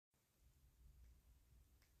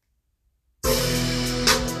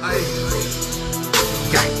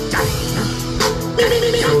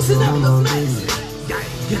Listen up, the mess. Gang,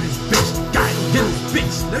 get this bitch. Gang, get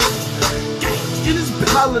this bitch. Gang, get this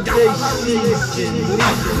bitch. Holiday season.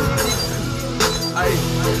 Ay.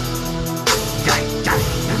 Gang, gang,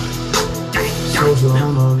 gang, Social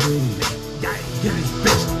on the lead. gang, get this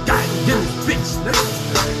bitch. Gang, get this bitch.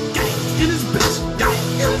 Gang, get this bitch. Gang,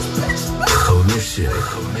 get this bitch. Commission.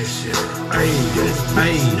 Ay, ay,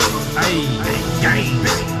 ay, gang,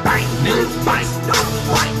 bang, niggas, bang,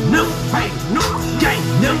 no, bang, no, gang,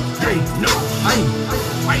 no, gang, no, ay,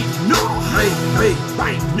 bang, no, ay,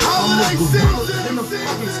 bang, no. I'm a gorilla in the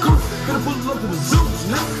fucking school. Gonna pull up to the zoo,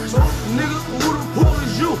 nigga. So, nigga, who the fuck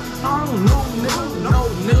is you? I don't know, nigga, no,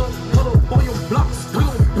 nigga. Pull up on your blocks, we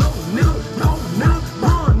gon' blow, nigga, no,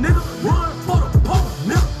 nigga, run for the pole,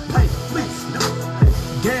 nigga. Hey, please,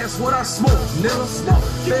 nigga. Gas what I smoke, nigga. Smoke.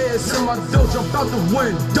 Feds in my dough, jump out the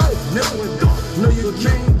window, nigga. No, you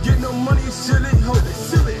can't get no money, silly hoe.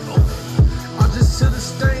 I just hit a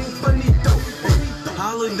stain, funny dope.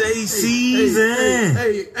 Holiday season.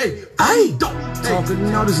 Hey,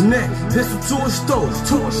 talking out his neck, pistol to a store,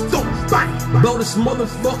 bang. Blow this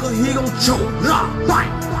motherfucker, he gon' choke,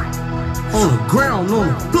 bang. On the ground, on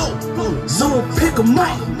the floor, someone pick him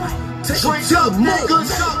up, take him to the mall.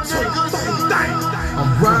 I'm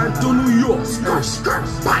riding through New York, skirt,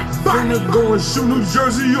 bang. Finna go and shoot New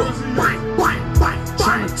Jersey up, bang.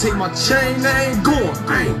 Tryna take my chain, I ain't going.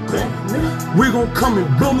 We gon' come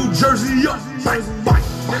and blow New Jersey up, bang.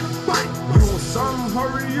 You want something?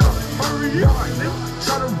 Hurry up.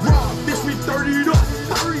 Try to rob, bitch, we 30'd up.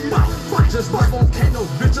 Just like volcano,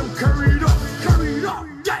 bitch, I'm curried up.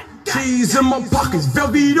 Keys in my pockets,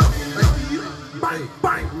 velvet up.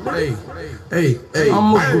 Hey,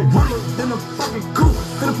 I'm a gorilla in a fucking coop.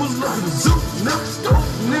 Gonna pull up to the zoo,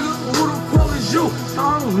 nigga, who the fuck is you? I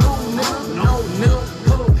don't know, nigga, no, nigga.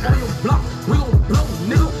 Pull up on your block, we gon' blow,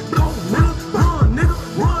 nigga,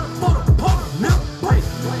 run for the park, nigga.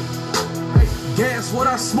 Hey, gas what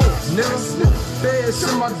I smoke, nigga. Feds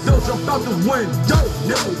in my dough, jump out the window,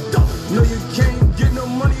 nigga. No, you can't get no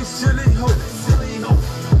money, silly hoe.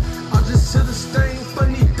 I just hit a stain,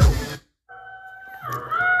 funny dope.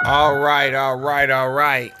 All right.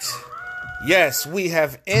 Yes, we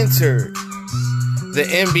have entered the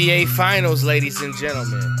NBA Finals, ladies and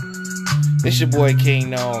gentlemen. It's your boy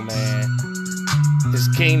Kingknown, man. It's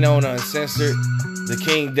Kingknown Uncensored. The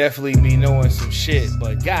King definitely be knowing some shit,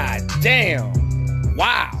 but god damn,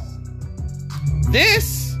 wow.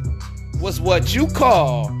 This was what you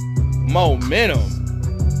call momentum.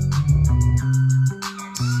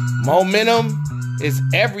 Momentum is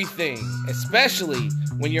everything, especially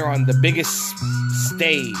when you're on the biggest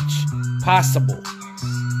stage possible.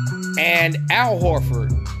 And Al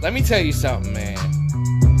Horford, let me tell you something, man.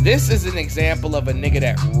 This is an example of a nigga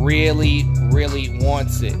that really, really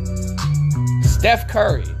wants it. Steph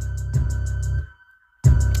Curry,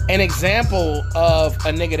 an example of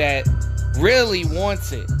a nigga that really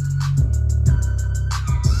wants it.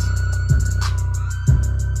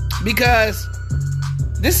 Because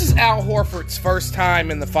this is Al Horford's first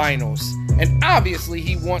time in the finals. And obviously,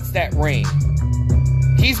 he wants that ring.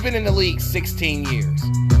 He's been in the league 16 years.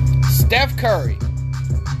 Steph Curry.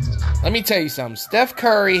 Let me tell you something. Steph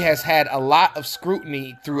Curry has had a lot of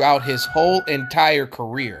scrutiny throughout his whole entire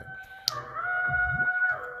career.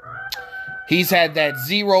 He's had that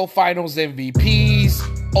 0 finals MVPs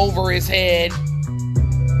over his head.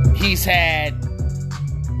 He's had,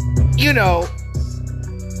 he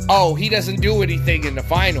doesn't do anything in the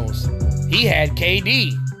finals. He had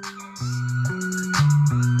KD.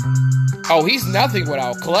 Oh, he's nothing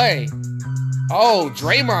without Clay. Oh,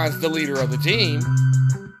 Draymond's the leader of the team.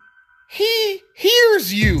 He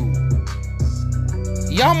hears you.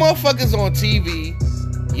 Y'all motherfuckers on TV.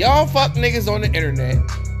 Y'all fuck niggas on the internet.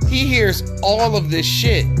 He hears all of this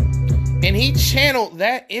shit. And he channeled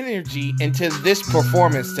that energy into this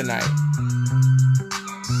performance tonight.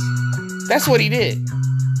 That's what he did.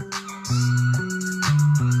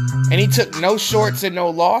 And he took no shorts and no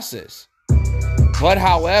losses. But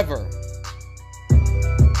however,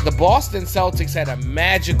 the Boston Celtics had a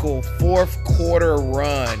magical fourth quarter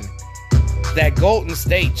run that Golden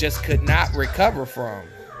State just could not recover from.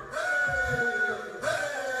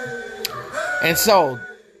 And so,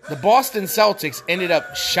 the Boston Celtics ended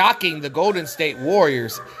up shocking the Golden State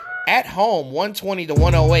Warriors at home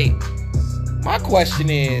 120-108. My question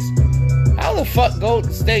is, how the fuck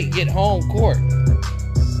Golden State get home court?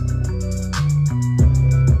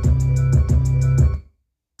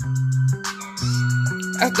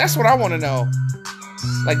 That's what I want to know.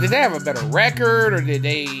 Like, did they have a better record, or did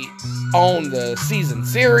they own the season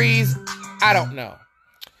series? I don't know.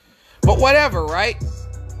 But whatever, right?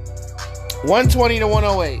 120 to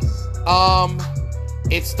 108.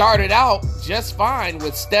 It started out just fine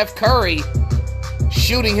with Steph Curry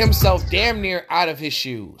shooting himself damn near out of his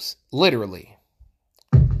shoes. Literally.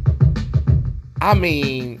 I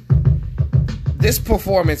mean, this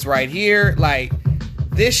performance right here, like,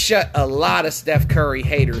 this shut a lot of Steph Curry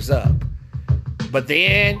haters up. But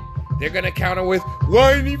then they're going to counter with,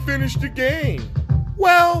 why didn't he finish the game?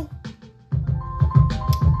 Well,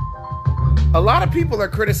 a lot of people are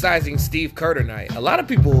criticizing Steve Kerr tonight. A lot of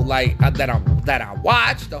people like that I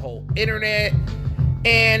watch, the whole internet.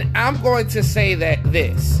 And I'm going to say that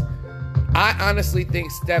this. I honestly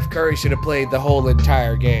think Steph Curry should have played the whole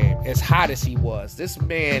entire game. As hot as he was. This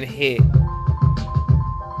man hit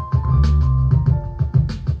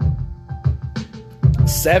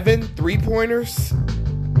 7 3-pointers.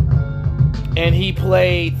 And he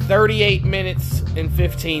played 38 minutes and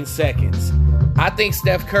 15 seconds. I think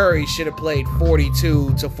Steph Curry should have played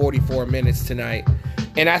 42 to 44 minutes tonight.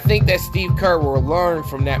 And I think that Steve Kerr will learn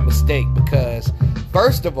from that mistake because,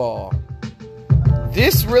 first of all,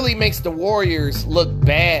 this really makes the Warriors look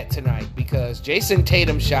bad tonight because Jason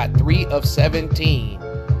Tatum shot 3 of 17,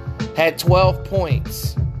 had 12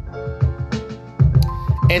 points,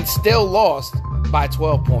 and still lost by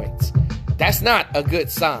 12 points. That's not a good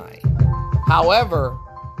sign. However,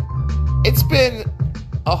 it's been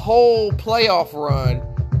a whole playoff run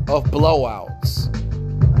of blowouts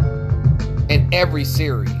in every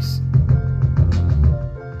series.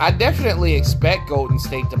 I definitely expect Golden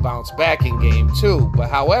State to bounce back in game 2, but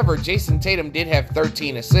however, Jason Tatum did have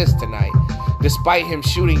 13 assists tonight. Despite him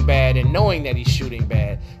shooting bad and knowing that he's shooting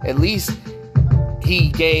bad, at least he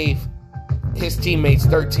gave his teammates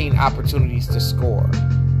 13 opportunities to score.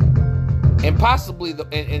 And possibly,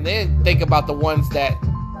 and then think about the ones that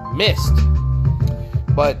missed.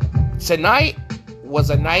 But tonight was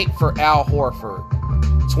a night for Al Horford.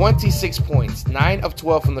 26 points, 9 of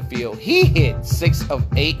 12 from the field. He hit 6 of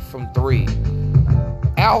 8 from 3.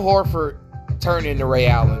 Al Horford turned into Ray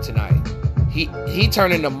Allen tonight. He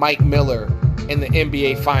turned into Mike Miller in the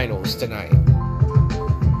NBA Finals tonight.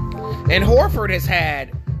 And Horford has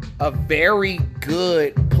had a very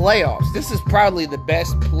good playoffs. This is probably the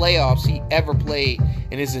best playoffs he ever played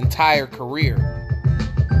in his entire career.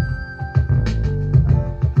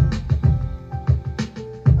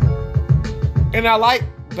 And I like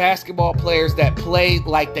basketball players that play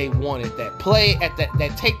like they want it, that play at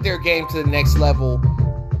that take their game to the next level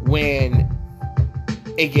when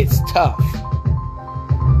it gets tough.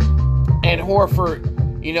 And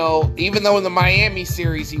Horford, you know, even though in the Miami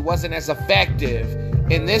series he wasn't as effective,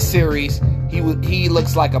 in this series he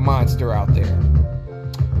looks like a monster out there.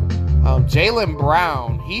 Jaylen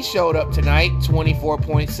Brown, he showed up tonight, 24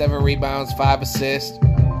 points, 7 rebounds, 5 assists.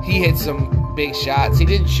 He hit some big shots. He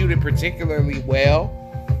didn't shoot it particularly well.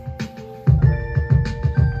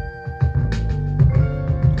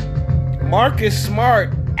 Marcus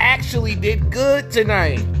Smart actually did good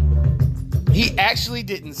tonight. He actually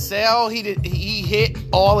didn't sell. He hit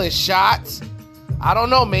all his shots. I don't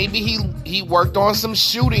know, maybe he worked on some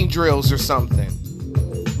shooting drills or something.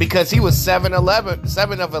 Because he was 7 of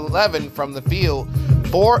 11 from the field,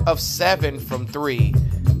 4 of 7 from 3.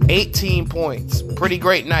 18 points. Pretty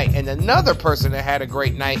great night. And another person that had a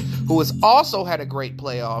great night, who has also had a great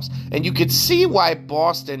playoffs, and you could see why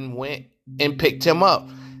Boston went and picked him up.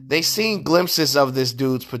 They seen glimpses of this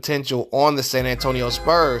dude's potential on the San Antonio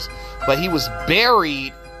Spurs, but he was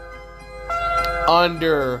buried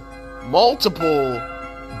under multiple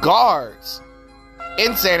guards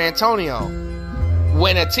in San Antonio.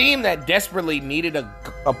 When a team that desperately needed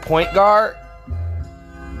a point guard,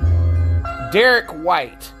 Derek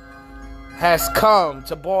White has come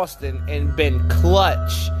to Boston and been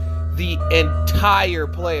clutch the entire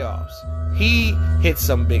playoffs. He hit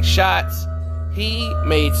some big shots. He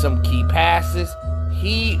made some key passes.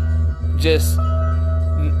 He just,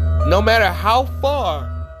 no matter how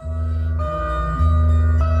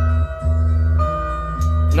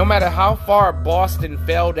far Boston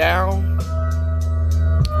fell down,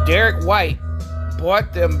 Derek White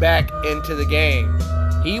brought them back into the game.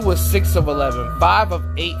 He was 6 of 11, 5 of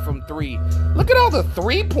 8 from 3. Look at all the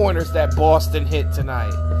 3-pointers that Boston hit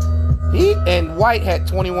tonight. And White had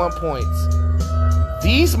 21 points.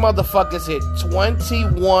 These motherfuckers hit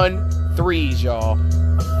 21 threes, y'all.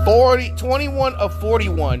 21 of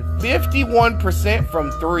 41, 51%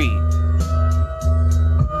 from 3.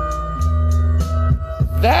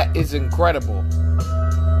 That is incredible.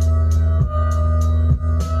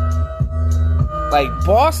 Like,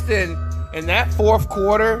 Boston, in that fourth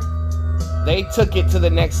quarter, they took it to the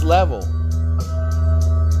next level.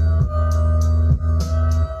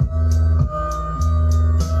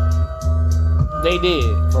 They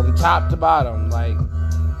did, from top to bottom. Like,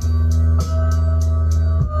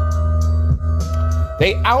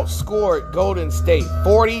 they outscored Golden State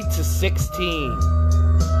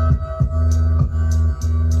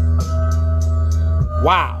 40-16.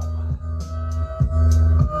 Wow.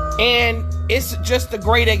 And it's just a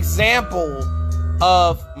great example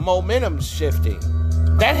of momentum shifting.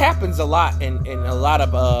 That happens a lot in a lot of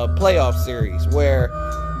playoff series where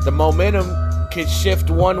the momentum can shift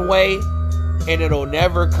one way and it'll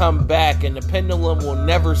never come back, and the pendulum will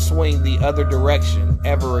never swing the other direction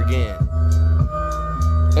ever again.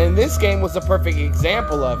 And this game was a perfect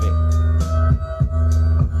example of it.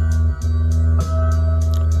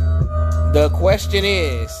 The question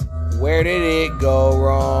is, where did it go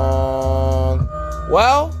wrong?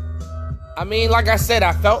 Well, I mean, like I said,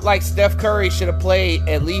 I felt like Steph Curry should have played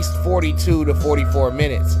at least 42 to 44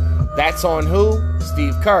 minutes. That's on who?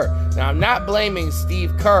 Steve Kerr. Now, I'm not blaming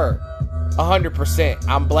Steve Kerr 100%.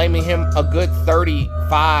 I'm blaming him a good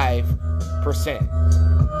 35%.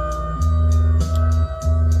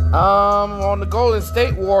 On the Golden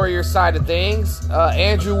State Warriors side of things,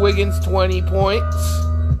 Andrew Wiggins, 20 points.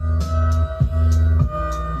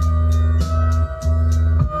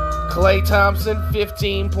 Klay Thompson,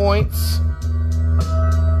 15 points.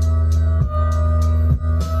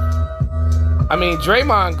 I mean,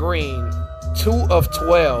 Draymond Green, 2 of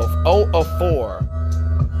 12, 0 of 4.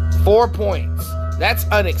 4 points. That's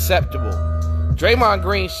unacceptable. Draymond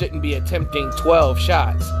Green shouldn't be attempting 12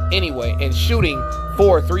 shots anyway and shooting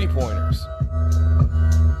 4 3-pointers.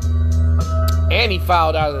 And he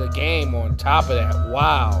fouled out of the game on top of that.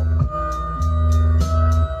 Wow.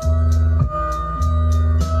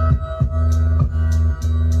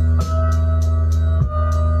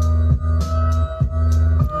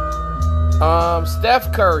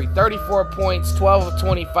 Steph Curry, 34 points, 12 of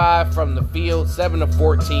 25 from the field, 7 of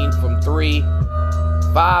 14 from 3,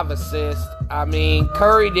 5 assists. I mean,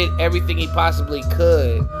 Curry did everything he possibly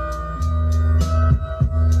could.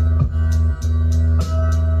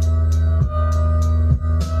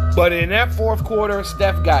 But in that fourth quarter,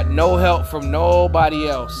 Steph got no help from nobody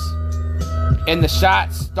else. And the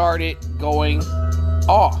shots started going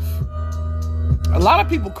off. A lot of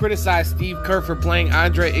people criticize Steve Kerr for playing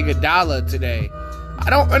Andre Iguodala today. I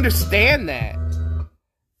don't understand that.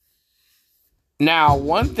 Now,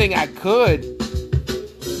 one thing I could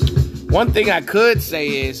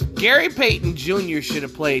say is Gary Payton Jr. should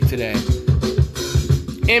have played today.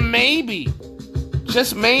 And maybe,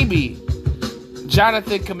 just maybe,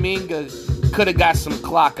 Jonathan Kuminga could have got some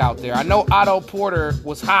clock out there. I know Otto Porter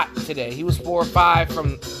was hot today. He was 4 or 5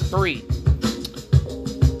 from 3.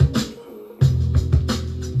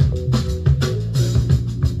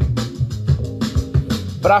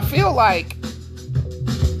 But I feel like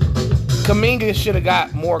Kuminga should have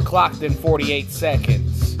got more clock than 48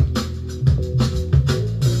 seconds.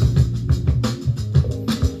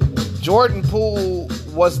 Jordan Poole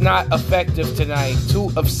was not effective tonight.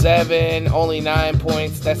 2 of 7, only 9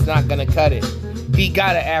 points. That's not going to cut it. He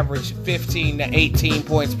got to average 15 to 18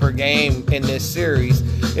 points per game in this series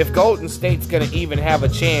if Golden State's going to even have a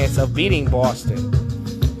chance of beating Boston.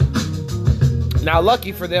 Now,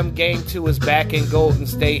 lucky for them, Game 2 is back in Golden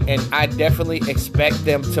State, and I definitely expect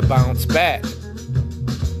them to bounce back.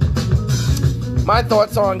 My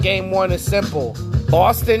thoughts on Game 1 is simple.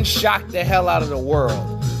 Boston shocked the hell out of the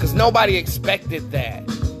world because nobody expected that.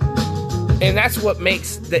 And that's what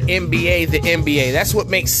makes the NBA the NBA. That's what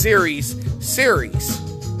makes series.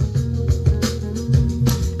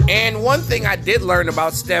 And one thing I did learn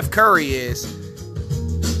about Steph Curry is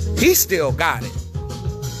he still got it.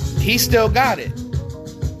 He still got it.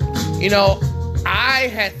 You know,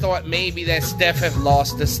 I had thought maybe that Steph had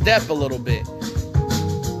lost a step a little bit.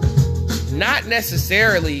 Not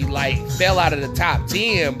necessarily like fell out of the top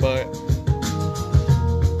 10, but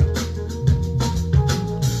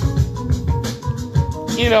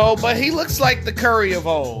you know, but he looks like the Curry of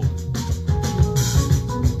old.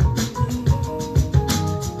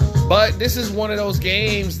 But this is one of those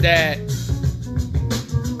games that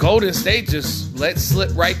Golden State just let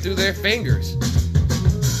slip right through their fingers.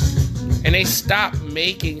 And they stopped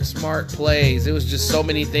making smart plays. It was just so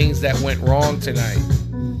many things that went wrong tonight.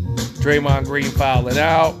 Draymond Green fouling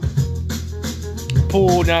out.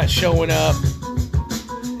 Poole not showing up.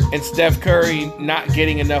 And Steph Curry not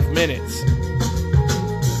getting enough minutes.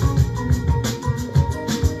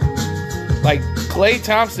 Like, Klay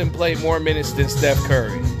Thompson played more minutes than Steph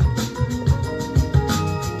Curry.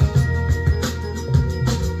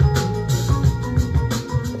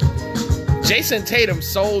 Jason Tatum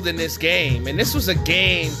sold in this game, and this was a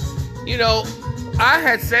game, you know, I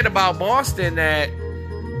had said about Boston that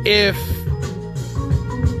if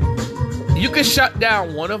you can shut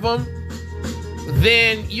down one of them,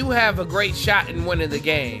 then you have a great shot in winning the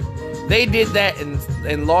game. They did that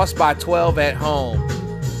and lost by 12 at home.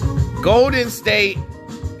 Golden State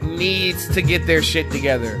needs to get their shit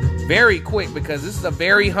together very quick because this is a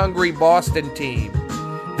very hungry Boston team.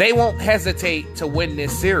 They won't hesitate to win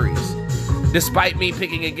this series, despite me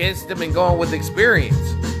picking against them and going with experience.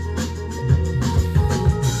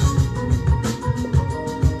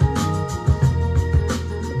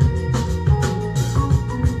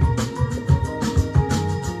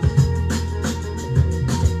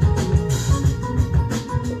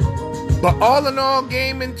 But all in all,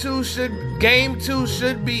 game two should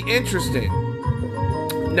be interesting.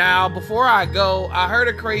 Now, before I go, I heard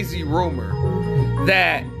a crazy rumor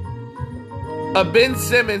that a Ben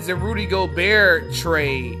Simmons and Rudy Gobert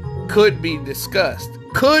trade could be discussed.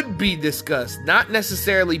 Could be discussed, not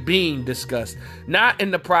necessarily being discussed. Not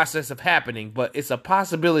in the process of happening, but it's a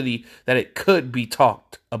possibility that it could be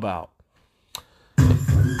talked about.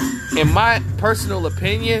 In my personal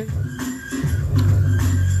opinion,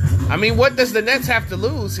 I mean, what does the Nets have to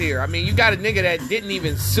lose here? I mean, you got a nigga that didn't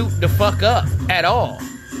even suit the fuck up at all.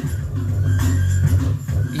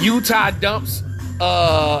 Utah dumps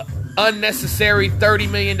unnecessary $30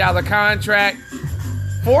 million contract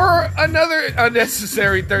for another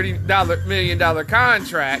unnecessary $30 million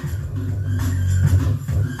contract.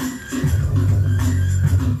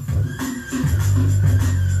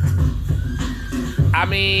 I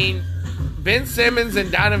mean, Ben Simmons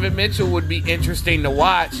and Donovan Mitchell would be interesting to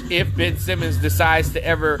watch if Ben Simmons decides to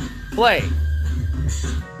ever play.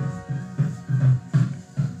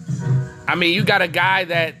 I mean, you got a guy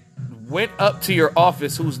that went up to your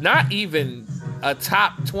office who's not even a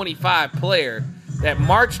top 25 player that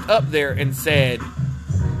marched up there and said,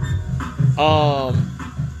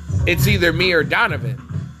 it's either me or Donovan.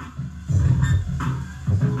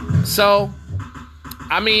 So,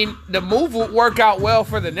 I mean, the move would work out well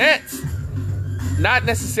for the Nets. Not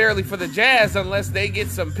necessarily for the Jazz unless they get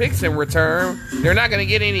some picks in return. They're not going to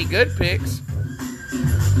get any good picks.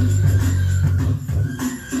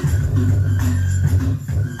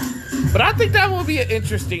 But I think that will be an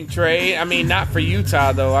interesting trade. I mean, not for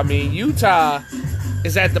Utah, though. I mean, Utah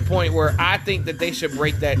is at the point where I think that they should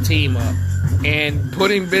break that team up. And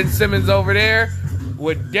putting Ben Simmons over there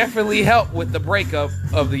would definitely help with the breakup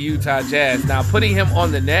of the Utah Jazz. Now, putting him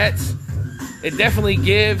on the Nets, it definitely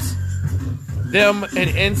gives them an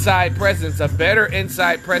inside presence, a better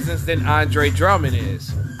inside presence than Andre Drummond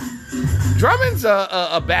is. Drummond's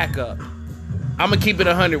a backup. I'm going to keep it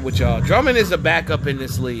 100 with y'all. Drummond is a backup in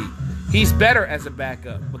this league. He's better as a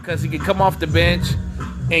backup because he can come off the bench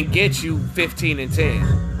and get you 15 and 10.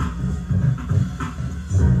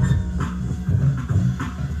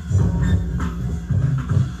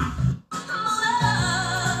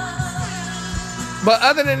 But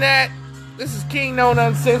other than that, this is Kingknown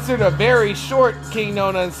Uncensored, a very short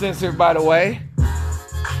Kingknown Uncensored, by the way.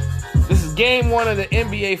 This is game 1 of the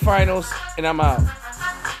NBA Finals, and I'm out.